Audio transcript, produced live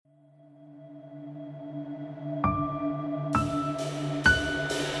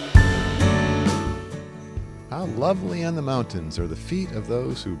lovely on the mountains are the feet of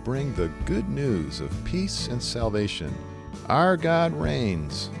those who bring the good news of peace and salvation. Our God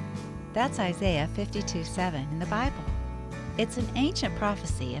reigns. That's Isaiah 52:7 in the Bible. It's an ancient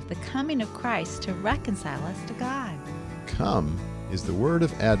prophecy of the coming of Christ to reconcile us to God. Come is the word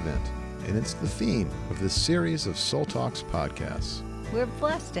of Advent, and it's the theme of this series of Soul Talks podcasts. We're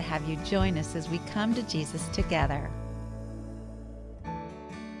blessed to have you join us as we come to Jesus together.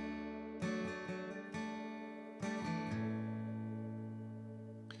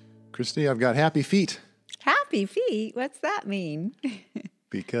 Christy, I've got happy feet. Happy feet? What's that mean?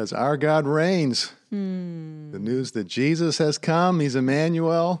 Because our God reigns. The news that Jesus has come, he's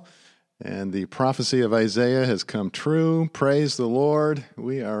Emmanuel, and the prophecy of Isaiah has come true. Praise the Lord.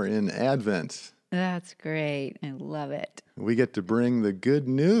 We are in Advent. That's great. I love it. We get to bring the good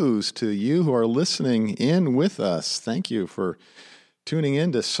news to you who are listening in with us. Thank you for tuning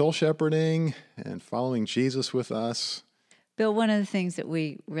in to Soul Shepherding and following Jesus with us. Bill, one of the things that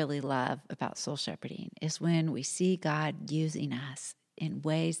we really love about soul shepherding is when we see God using us in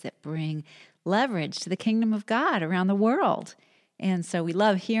ways that bring leverage to the kingdom of God around the world. And so we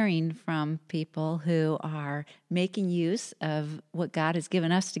love hearing from people who are making use of what God has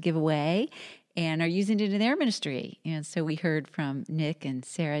given us to give away and are using it in their ministry. And so we heard from Nick and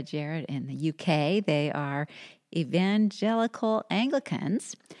Sarah Jarrett in the UK. They are evangelical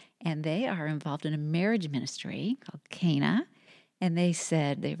Anglicans, and they are involved in a marriage ministry called Cana. And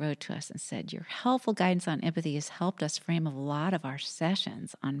they wrote to us and said, your helpful guidance on empathy has helped us frame a lot of our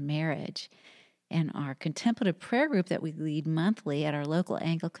sessions on marriage. And our contemplative prayer group that we lead monthly at our local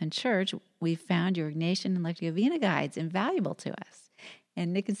Anglican church, we found your Ignatian and Lectio Divina guides invaluable to us.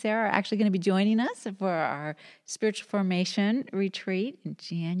 And Nick and Sarah are actually going to be joining us for our spiritual formation retreat in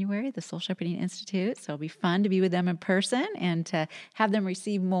January, the Soul Shepherding Institute. So it'll be fun to be with them in person and to have them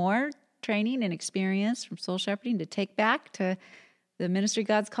receive more training and experience from soul shepherding to take back to the ministry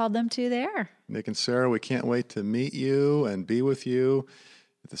God's called them to there. Nick and Sarah, we can't wait to meet you and be with you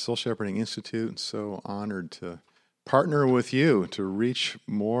at the Soul Shepherding Institute. And so honored to partner with you to reach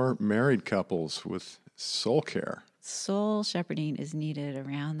more married couples with soul care. Soul shepherding is needed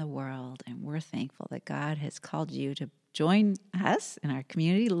around the world, and we're thankful that God has called you to join us in our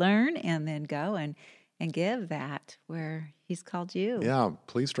community, learn, and then go and give that where he's called you. Yeah,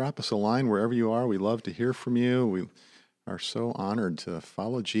 please drop us a line wherever you are. We love to hear from you. We are so honored to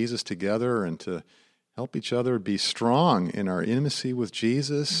follow Jesus together and to help each other be strong in our intimacy with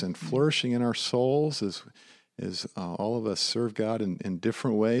Jesus and flourishing in our souls as all of us serve God in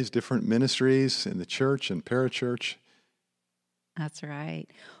different ways, different ministries in the church and parachurch. That's right.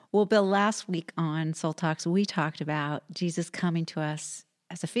 Well, Bill, last week on Soul Talks, we talked about Jesus coming to us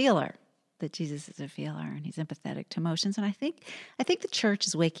as a feeler, that Jesus is a feeler and he's empathetic to emotions. And I think the church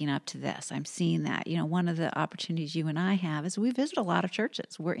is waking up to this. I'm seeing that. You know, one of the opportunities you and I have is we visit a lot of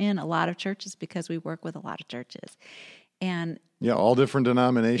churches. We're in a lot of churches because we work with a lot of churches. And yeah, all different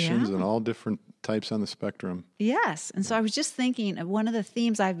denominations and all different types on the spectrum. Yes. And so I was just thinking of one of the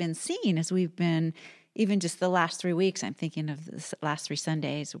themes I've been seeing as we've been, even just the last 3 weeks, I'm thinking of the last 3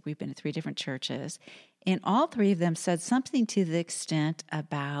 Sundays, we've been to 3 different churches, and all 3 of them said something to the extent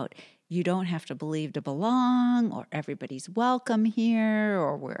about you don't have to believe to belong, or everybody's welcome here,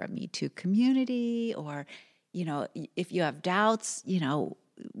 or we're a Me Too community, or, you know, if you have doubts, you know,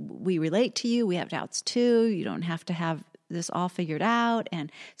 we relate to you, we have doubts too, you don't have to have this all figured out. And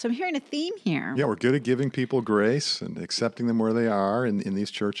so I'm hearing a theme here. Yeah, we're good at giving people grace and accepting them where they are in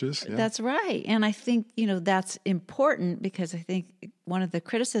these churches. Yeah. That's right. And I think, you know, that's important because I think one of the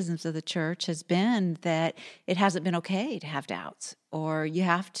criticisms of the church has been that it hasn't been okay to have doubts, or you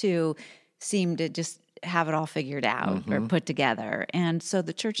have to seem to just have it all figured out or put together. And so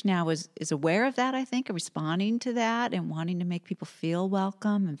the church now is aware of that, I think, and responding to that and wanting to make people feel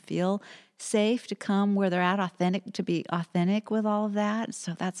welcome and feel safe to come where they're at, to be authentic with all of that.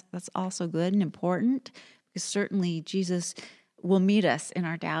 So that's also good and important, because certainly Jesus will meet us in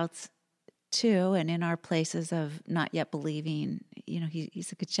our doubts too, and in our places of not yet believing. You know,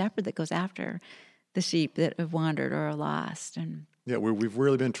 he's a good shepherd that goes after the sheep that have wandered or are lost. And yeah, we've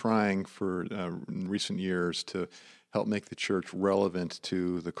really been trying for in recent years to help make the church relevant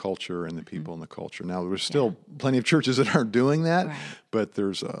to the culture and the people in the culture. Now, there's still plenty of churches that aren't doing that, but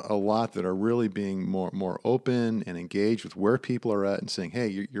there's a lot that are really being more open and engaged with where people are at and saying,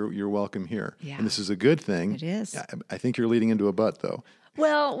 hey, you're welcome here. Yeah. And this is a good thing. It is. I think you're leading into a but, though.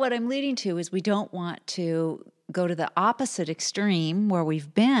 Well, what I'm leading to is we don't want to go to the opposite extreme where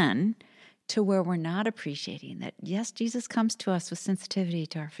we've been, to where we're not appreciating that, yes, Jesus comes to us with sensitivity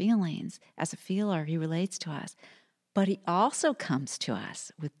to our feelings. As a feeler, he relates to us. But he also comes to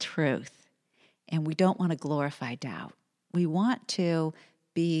us with truth And we don't want to glorify doubt. We want to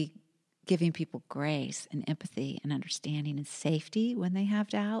be giving people grace and empathy and understanding and safety when they have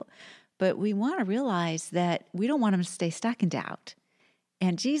doubt. But we want to realize that we don't want them to stay stuck in doubt.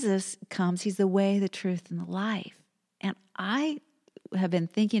 And Jesus comes, he's the way, the truth, and the life. And I have been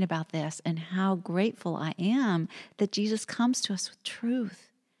thinking about this and how grateful I am that Jesus comes to us with truth,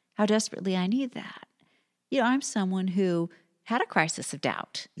 how desperately I need that. I'm someone who had a crisis of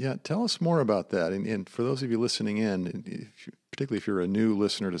doubt. Yeah, tell us more about that. And for those of you listening in, particularly if you're a new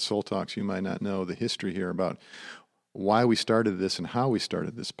listener to Soul Talks, you might not know the history here about why we started this and how we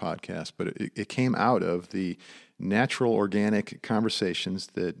started this podcast. But it came out of the natural, organic conversations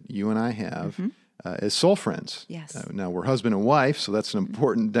that you and I have as soul friends. Yes. Now, we're husband and wife, so that's an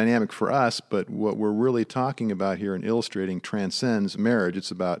important dynamic for us. But what we're really talking about here and illustrating transcends marriage.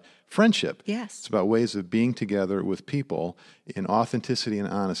 It's about friendship. Yes. It's about ways of being together with people in authenticity and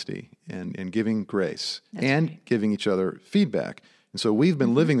honesty and giving grace giving each other feedback. And so we've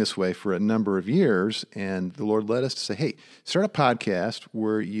been living this way for a number of years, and the Lord led us to say, hey, start a podcast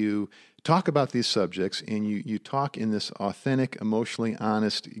where you talk about these subjects and you talk in this authentic, emotionally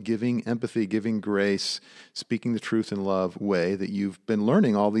honest, giving empathy, giving grace, speaking the truth in love way that you've been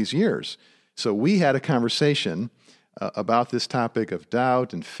learning all these years. So we had a conversation about this topic of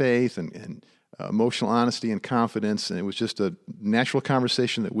doubt and faith and emotional honesty and confidence, and it was just a natural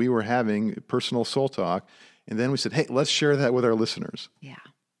conversation that we were having, personal soul talk. And then we said, hey, let's share that with our listeners. Yeah.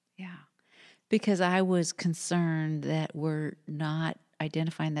 Because I was concerned that we're not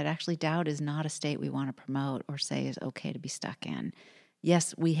identifying that actually doubt is not a state we want to promote or say is okay to be stuck in.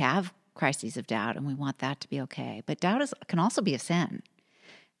 Yes, we have crises of doubt and we want that to be okay, but doubt can also be a sin.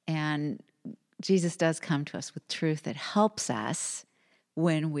 And Jesus does come to us with truth that helps us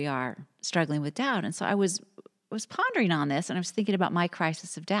when we are struggling with doubt. And so I was pondering on this, and I was thinking about my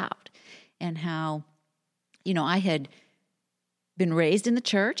crisis of doubt and how, I had been raised in the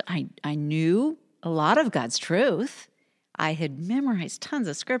church. I knew a lot of God's truth. I had memorized tons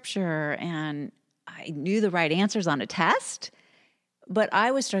of scripture, and I knew the right answers on a test. But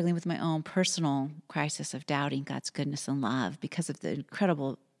I was struggling with my own personal crisis of doubting God's goodness and love because of the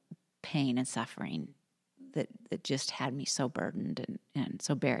incredible pain and suffering that just had me so burdened and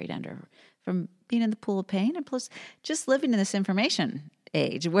so buried under from being in the pool of pain, and plus just living in this information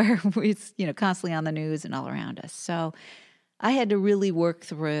age where it's constantly on the news and all around us. So I had to really work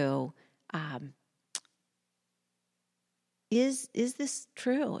through, is this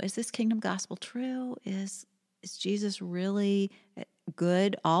true? Is this kingdom gospel true? Is Jesus really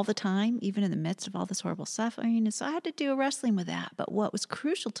good all the time, even in the midst of all this horrible suffering? And so I had to do a wrestling with that. But what was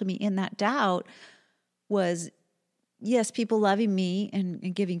crucial to me in that doubt was, yes, people loving me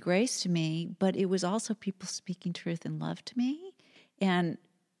and giving grace to me, but it was also people speaking truth and love to me and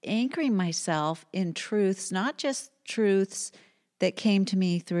anchoring myself in truths, not just truths that came to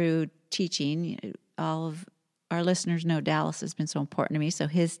me through teaching. All of our listeners know Dallas has been so important to me. So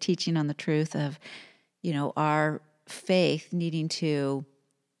his teaching on the truth of, our faith needing to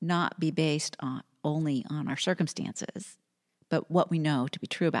not be based only on our circumstances, but what we know to be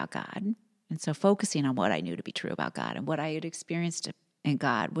true about God. And so focusing on what I knew to be true about God and what I had experienced in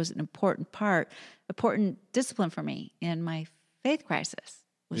God was an important discipline for me in my faith crisis.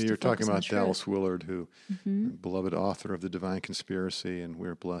 You're talking about Dallas Willard, who beloved author of The Divine Conspiracy, and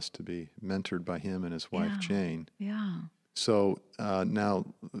we're blessed to be mentored by him and his wife, Jane. Yeah. So now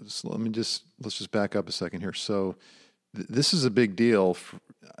let's just back up a second here. So this is a big deal.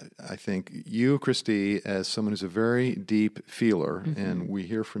 I think you, Christy, as someone who's a very deep feeler, and we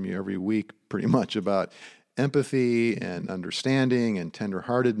hear from you every week pretty much about empathy and understanding and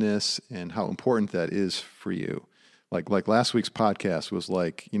tenderheartedness and how important that is for you. Like last week's podcast was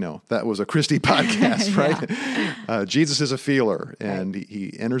that was a Christy podcast, right? Jesus is a feeler, and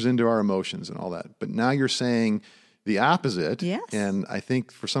he enters into our emotions and all that. But now you're saying the opposite. Yes. And I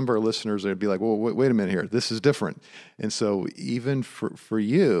think for some of our listeners, they'd be like, well, wait a minute here. This is different. And so even for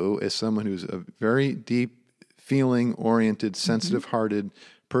you, as someone who's a very deep feeling-oriented, sensitive-hearted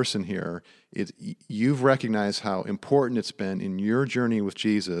person here, you've recognized how important it's been in your journey with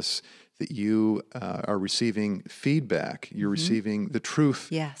Jesus that you are receiving feedback. You're receiving the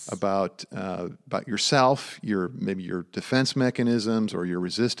truth about yourself, maybe your defense mechanisms or your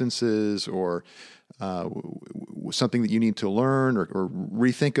resistances, or something that you need to learn or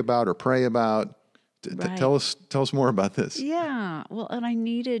rethink about or pray about. Tell us more about this. Yeah. Well, and I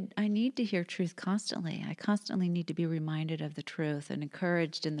need to hear truth constantly. I constantly need to be reminded of the truth and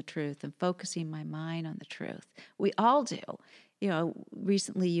encouraged in the truth and focusing my mind on the truth. We all do.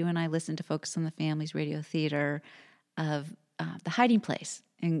 Recently you and I listened to Focus on the Family's radio theater of The Hiding Place.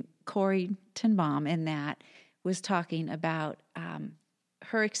 And Corrie ten Boom in that was talking about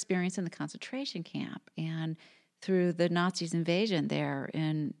her experience in the concentration camp and through the Nazis' invasion there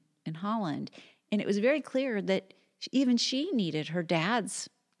in Holland. And it was very clear that even she needed her dad's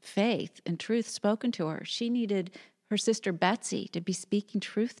faith and truth spoken to her. She needed her sister Betsy to be speaking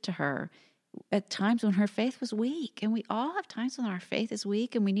truth to her at times when her faith was weak. And we all have times when our faith is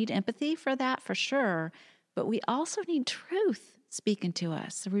weak, and we need empathy for that, for sure. But we also need truth speaking to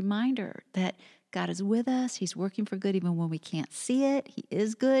us, a reminder that God is with us. He's working for good even when we can't see it. He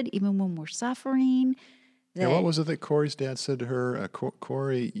is good even when we're suffering. What was it that Corey's dad said to her?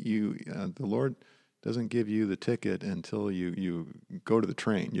 Corey, the Lord doesn't give you the ticket until you go to the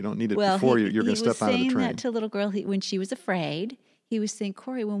train. You don't need it before you're going to step out of the train. He was saying that to a little girl when she was afraid. He was saying,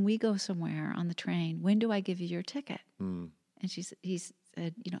 Corey, when we go somewhere on the train, when do I give you your ticket? And he said,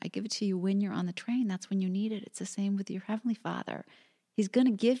 I give it to you when you're on the train. That's when you need it. It's the same with your Heavenly Father. He's going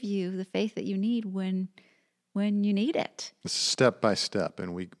to give you the faith that you need when you need it. Step by step.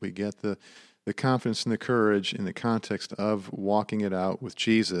 And we get the confidence and the courage in the context of walking it out with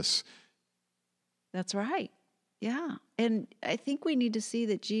Jesus. That's right. Yeah. And I think we need to see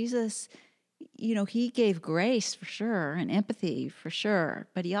that Jesus, he gave grace for sure and empathy for sure,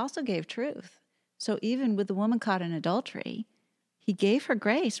 but he also gave truth. So even with the woman caught in adultery, he gave her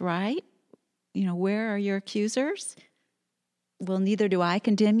grace, right? Where are your accusers? Well, neither do I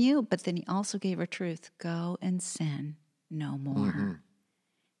condemn you, but then he also gave her truth. Go and sin no more. Mm-hmm.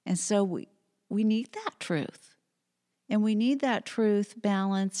 And so we need that truth. And we need that truth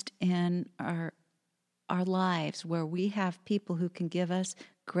balanced in our lives where we have people who can give us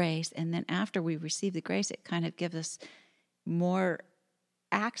grace. And then after we receive the grace, it kind of gives us more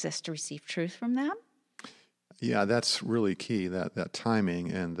access to receive truth from them. Yeah, that's really key, that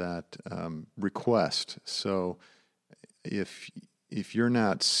timing and that request. So if you're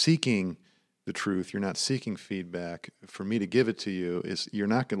not seeking the truth, you're not seeking feedback, for me to give it to you, you're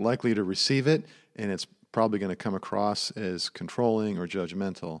not likely to receive it, and it's probably going to come across as controlling or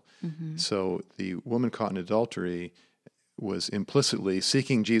judgmental. Mm-hmm. So the woman caught in adultery was implicitly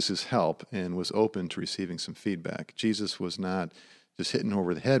seeking Jesus' help and was open to receiving some feedback. Jesus was not just hitting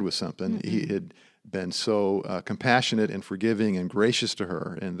over the head with something. Mm-hmm. He had been so compassionate and forgiving and gracious to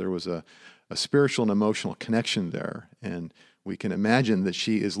her, and there was a spiritual and emotional connection there. And we can imagine that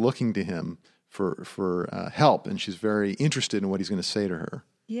she is looking to him for help, and she's very interested in what he's going to say to her.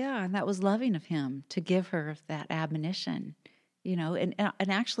 Yeah, and that was loving of him to give her that admonition, and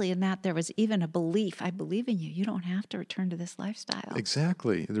actually in that there was even a belief. I believe in you. You don't have to return to this lifestyle.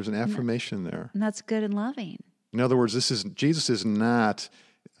 Exactly. There's an affirmation there. And that's good and loving. In other words, Jesus is not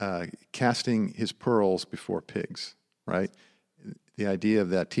casting his pearls before pigs, right? The idea of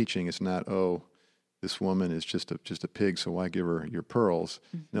that teaching is not, this woman is just a pig, so why give her your pearls?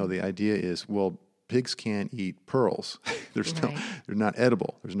 Mm-hmm. No, the idea is, pigs can't eat pearls. They're not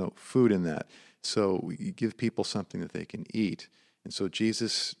edible. There's no food in that. So we give people something that they can eat. And so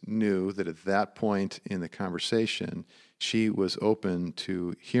Jesus knew that at that point in the conversation, she was open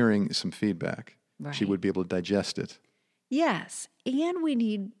to hearing some feedback. Right. She would be able to digest it. Yes, and we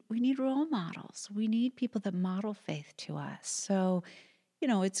need role models. We need people that model faith to us. So,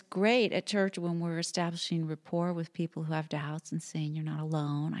 it's great at church when we're establishing rapport with people who have doubts and saying, you're not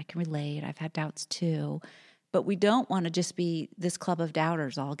alone. I can relate. I've had doubts too. But we don't want to just be this club of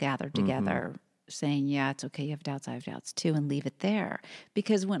doubters all gathered together saying, yeah, it's okay. You have doubts. I have doubts too, and leave it there.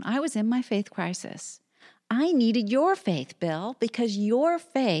 Because when I was in my faith crisis, I needed your faith, Bill, because your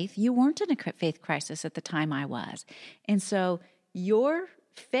faith, you weren't in a faith crisis at the time I was. And so your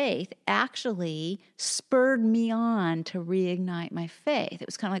faith actually spurred me on to reignite my faith. It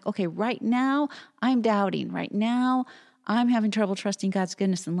was kind of like, okay, right now I'm doubting. Right now I'm having trouble trusting God's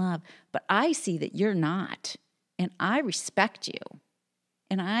goodness and love. But I see that you're not. And I respect you.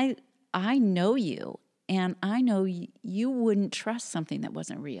 And I know you. And I know you wouldn't trust something that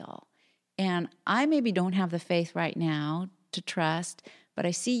wasn't real. And I maybe don't have the faith right now to trust, but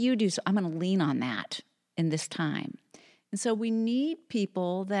I see you do, so I'm going to lean on that in this time. And so we need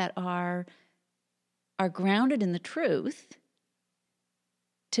people that are grounded in the truth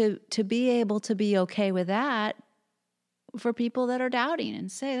to be able to be okay with that for people that are doubting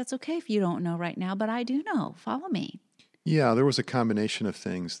and say, that's okay if you don't know right now, but I do know. Follow me. Yeah, there was a combination of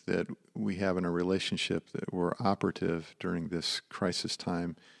things that we have in a relationship that were operative during this crisis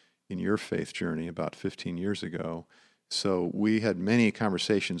time in your faith journey about 15 years ago. So we had many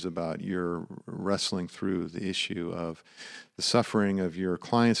conversations about your wrestling through the issue of the suffering of your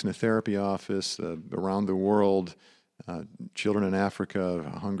clients in a therapy office, around the world, children in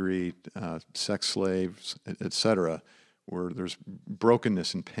Africa, Hungary, sex slaves, etc., where there's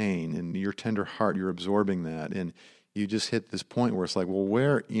brokenness and pain, and your tender heart, you're absorbing that, and you just hit this point where it's like, well,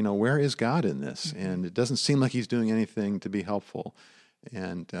 where is God in this? And it doesn't seem like he's doing anything to be helpful.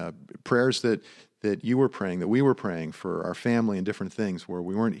 And prayers that you were praying, that we were praying for our family and different things where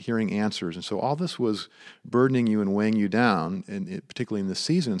we weren't hearing answers. And so all this was burdening you and weighing you down, and particularly in this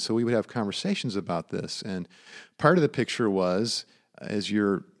season. So we would have conversations about this. And part of the picture was, as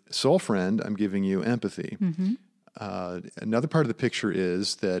your soul friend, I'm giving you empathy. Another part of the picture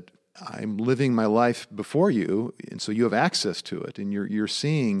is that I'm living my life before you, and so you have access to it, and you're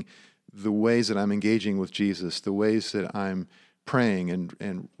seeing the ways that I'm engaging with Jesus, the ways that I'm praying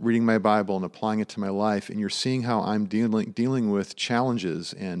and reading my Bible and applying it to my life, and you're seeing how I'm dealing with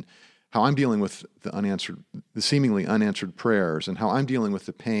challenges, and how I'm dealing with the seemingly unanswered prayers, and how I'm dealing with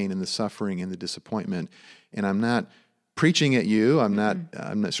the pain and the suffering and the disappointment. And I'm not preaching at you. I'm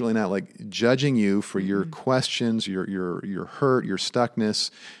certainly not like judging you for your questions, your hurt, your stuckness,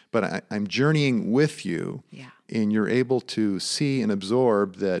 but I'm journeying with you, and you're able to see and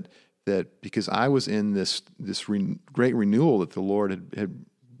absorb that because I was in this great renewal that the Lord had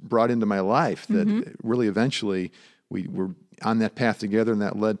brought into my life, that really eventually we were on that path together, and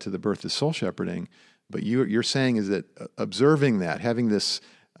that led to the birth of Soul Shepherding. But you're saying is that observing that, having this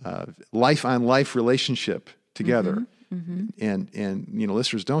life-on-life relationship together. And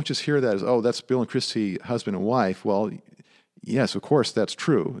listeners, don't just hear that as, oh, that's Bill and Christy, husband and wife. Well, yes, of course, that's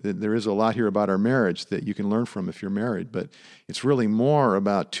true. There is a lot here about our marriage that you can learn from if you're married, but it's really more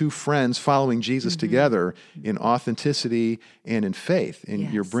about two friends following Jesus together in authenticity and in faith.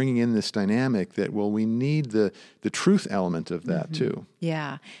 And you're bringing in this dynamic that, well, we need the truth element of that too.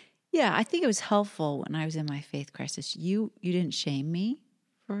 Yeah. Yeah, I think it was helpful when I was in my faith crisis. You didn't shame me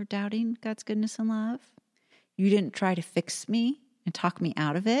for doubting God's goodness and love. You didn't try to fix me and talk me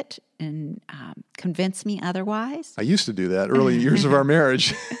out of it and convince me otherwise. I used to do that early years of our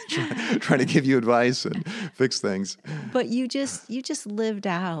marriage, trying to give you advice and fix things. But you just lived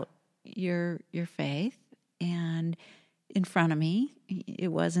out your faith, and in front of me,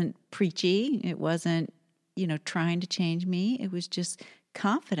 it wasn't preachy. It wasn't trying to change me. It was just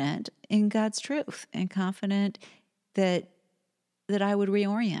confident in God's truth and confident that I would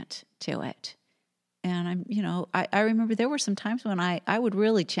reorient to it. And I remember there were some times when I would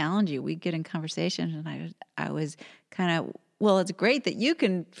really challenge you. We'd get in conversations, and I was kind of, well, it's great that you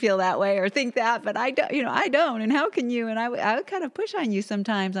can feel that way or think that, but I don't, I don't. And how can you? And I would kind of push on you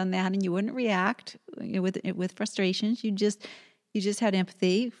sometimes on that, and you wouldn't react with frustrations. You just had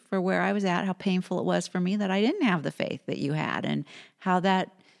empathy for where I was at, how painful it was for me that I didn't have the faith that you had, and how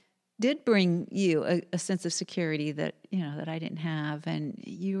that did bring you a sense of security that that I didn't have. And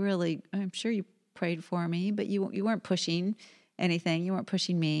you really, I'm sure you prayed for me, but you weren't pushing anything. You weren't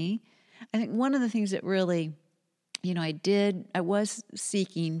pushing me. I think one of the things that really, I was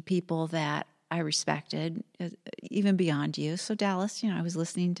seeking people that I respected, even beyond you. So Dallas, I was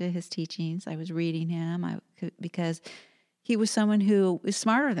listening to his teachings. I was reading him because he was someone who is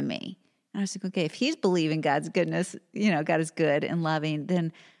smarter than me. And I was like, okay, if he's believing God's goodness, God is good and loving,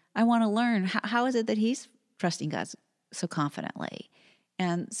 then I want to learn how is it that he's trusting God so confidently.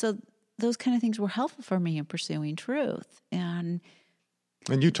 And so those kind of things were helpful for me in pursuing truth. And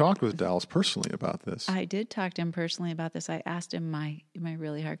you talked with Dallas personally about this. I did talk to him personally about this. I asked him my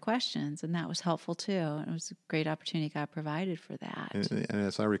really hard questions, and that was helpful too. And it was a great opportunity God provided for that. And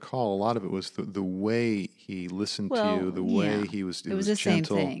as I recall, a lot of it was the way he listened to you, the way he was gentle. It was the same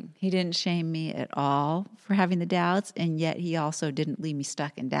thing. He didn't shame me at all for having the doubts, and yet he also didn't leave me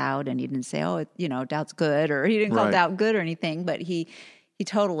stuck in doubt, and he didn't say, oh, doubt's good, or he didn't call doubt good or anything, but he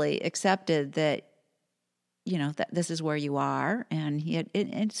totally accepted that, that this is where you are. And he had,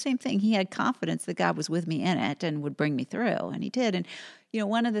 and same thing, he had confidence that God was with me in it and would bring me through. And he did. And,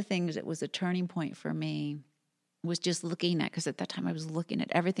 one of the things that was a turning point for me was just looking at, because at that time I was looking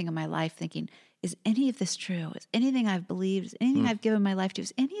at everything in my life thinking, is any of this true? Is anything I've believed? Is anything I've given my life to?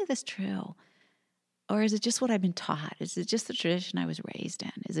 Is any of this true? Or is it just what I've been taught? Is it just the tradition I was raised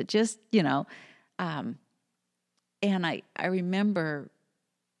in? Is it just, and I remember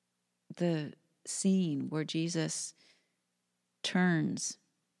the scene where Jesus turns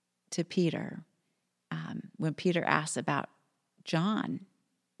to Peter when Peter asks about John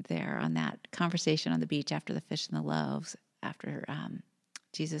there on that conversation on the beach after the fish and the loaves, after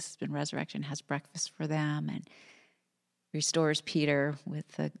Jesus has been resurrected and has breakfast for them and restores Peter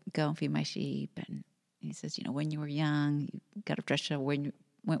with the go and feed my sheep. And he says, when you were young, you got to dress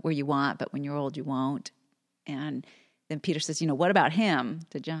where you want, but when you're old, you won't. And then Peter says, what about him,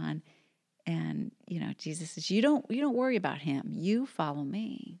 to John? And, Jesus says, you don't worry about him. You follow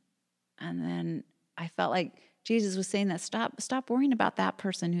me. And then I felt like Jesus was saying that stop worrying about that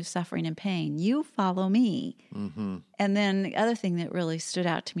person who's suffering in pain. You follow me. Mm-hmm. And then the other thing that really stood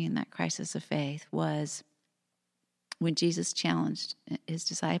out to me in that crisis of faith was when Jesus challenged his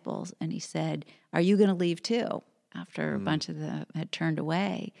disciples and he said, are you going to leave too? After a bunch of them had turned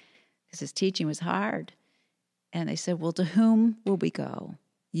away because his teaching was hard. And they said, well, to whom will we go?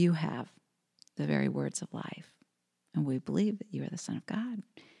 You have the very words of life. And we believe that you are the Son of God.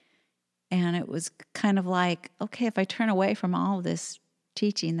 And it was kind of like, okay, if I turn away from all of this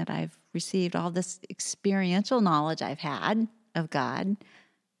teaching that I've received, all this experiential knowledge I've had of God,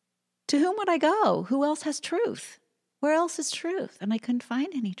 to whom would I go? Who else has truth? Where else is truth? And I couldn't find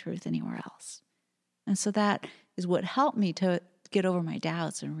any truth anywhere else. And so that is what helped me to get over my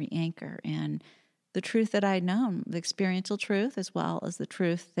doubts and re-anchor in the truth that I'd known, the experiential truth, as well as the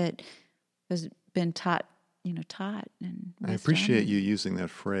truth that has been taught. And I appreciate you using that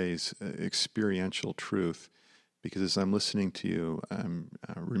phrase, experiential truth, because as I'm listening to you, I'm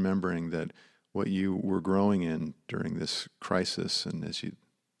remembering that what you were growing in during this crisis, and as the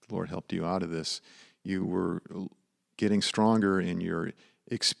Lord helped you out of this, you were getting stronger in your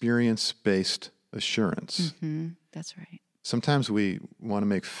experience-based assurance. Mm-hmm. That's right. Sometimes we want to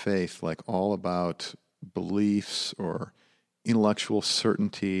make faith like all about beliefs or intellectual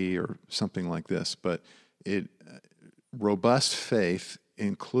certainty or something like this, but robust faith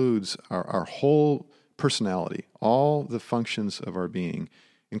includes our whole personality, all the functions of our being,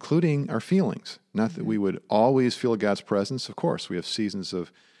 including our feelings. Not that we would always feel God's presence. Of course, we have seasons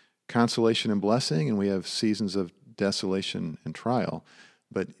of consolation and blessing, and we have seasons of desolation and trial.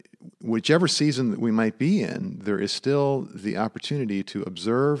 But whichever season that we might be in, there is still the opportunity to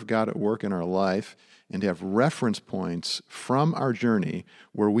observe God at work in our life and to have reference points from our journey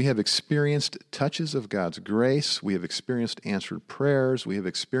where we have experienced touches of God's grace, we have experienced answered prayers, we have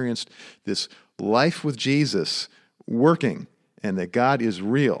experienced this life with Jesus working, and that God is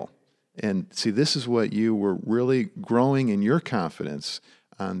real. And see, this is what you were really growing in your confidence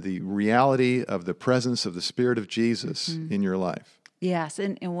on the reality of the presence of the Spirit of Jesus in your life. Yes,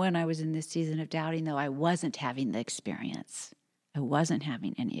 and when I was in this season of doubting, though, I wasn't having the experience. I wasn't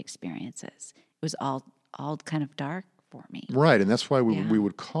having any experiences. It was all kind of dark for me. Right, and that's why we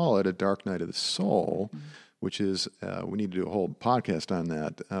would call it a dark night of the soul, which is, we need to do a whole podcast on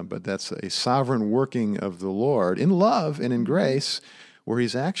that, but that's a sovereign working of the Lord in love and in grace, where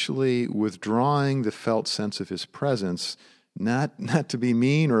he's actually withdrawing the felt sense of his presence, not to be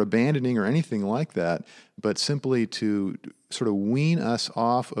mean or abandoning or anything like that, but simply to sort of wean us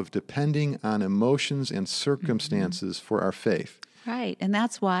off of depending on emotions and circumstances for our faith. Right, and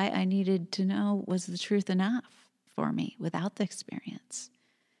that's why I needed to know, was the truth enough for me without the experience?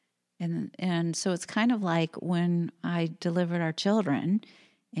 And so it's kind of like when I delivered our children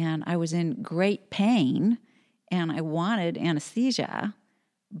and I was in great pain and I wanted anesthesia,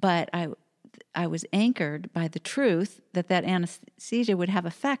 but I was anchored by the truth that anesthesia would have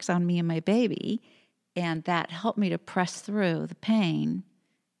effects on me and my baby, and that helped me to press through the pain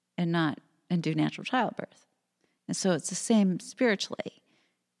and do natural childbirth. And so it's the same spiritually.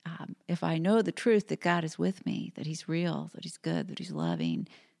 If I know the truth that God is with me, that he's real, that he's good, that he's loving,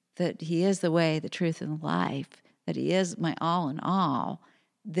 that he is the way, the truth, and the life, that he is my all in all,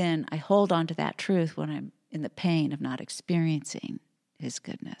 then I hold on to that truth when I'm in the pain of not experiencing his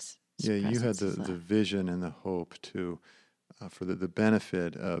goodness. Yeah, you had the vision and the hope to for the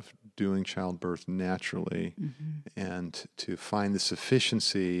benefit of doing childbirth naturally and to find the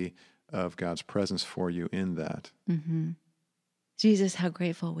sufficiency of God's presence for you in that. Jesus, how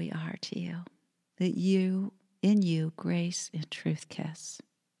grateful we are to you, that in you, grace and truth kiss,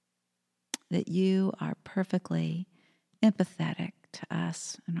 that you are perfectly empathetic to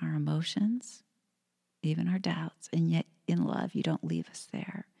us and our emotions, even our doubts, and yet in love, you don't leave us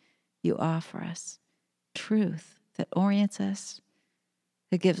there. You offer us truth that orients us,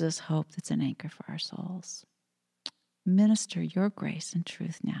 that gives us hope that's an anchor for our souls. Minister your grace and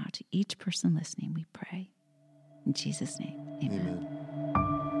truth now to each person listening, we pray. In Jesus' name, amen.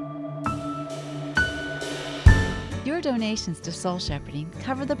 Your donations to Soul Shepherding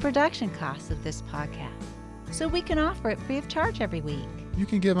cover the production costs of this podcast, so we can offer it free of charge every week. You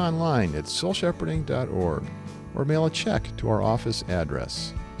can give online at soulshepherding.org or mail a check to our office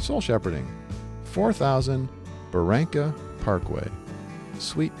address, Soul Shepherding, 4000 Barranca Parkway,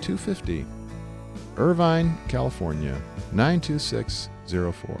 Suite 250, Irvine, California,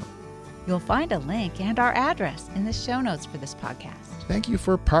 92604. You'll find a link and our address in the show notes for this podcast. Thank you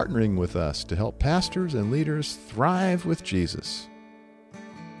for partnering with us to help pastors and leaders thrive with Jesus.